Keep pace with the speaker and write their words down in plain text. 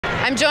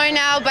I'm joined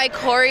now by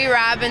Corey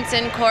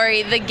Robinson.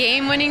 Corey, the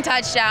game-winning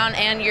touchdown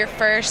and your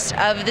first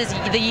of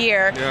the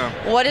year.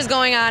 Yeah. What is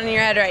going on in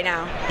your head right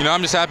now?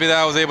 I'm just happy that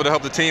I was able to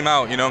help the team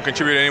out, and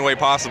contribute in any way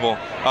possible.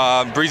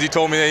 Breezy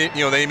told me they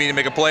need me to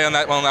make a play on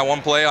that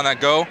one play on that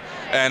go,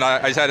 and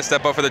I just had to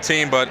step up for the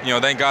team. But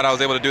thank God I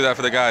was able to do that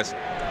for the guys.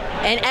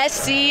 And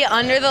SC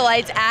under the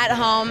lights at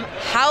home.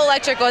 How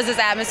electric was this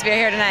atmosphere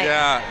here tonight?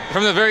 Yeah,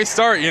 from the very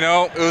start,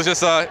 it was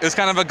just it was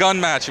kind of a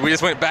gun match. We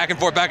just went back and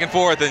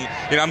forth,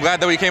 and I'm glad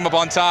that we came up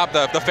on top.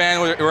 The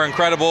fans were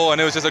incredible, and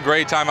it was just a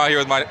great time out here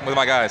with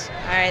my guys.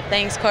 All right,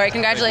 thanks, Corey.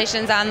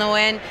 Congratulations on the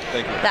win.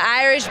 Thank you. The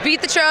Irish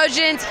beat the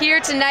Trojans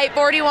here tonight,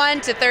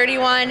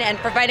 41-31. And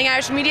for Fighting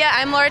Irish Media,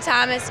 I'm Laura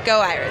Thomas.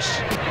 Go Irish.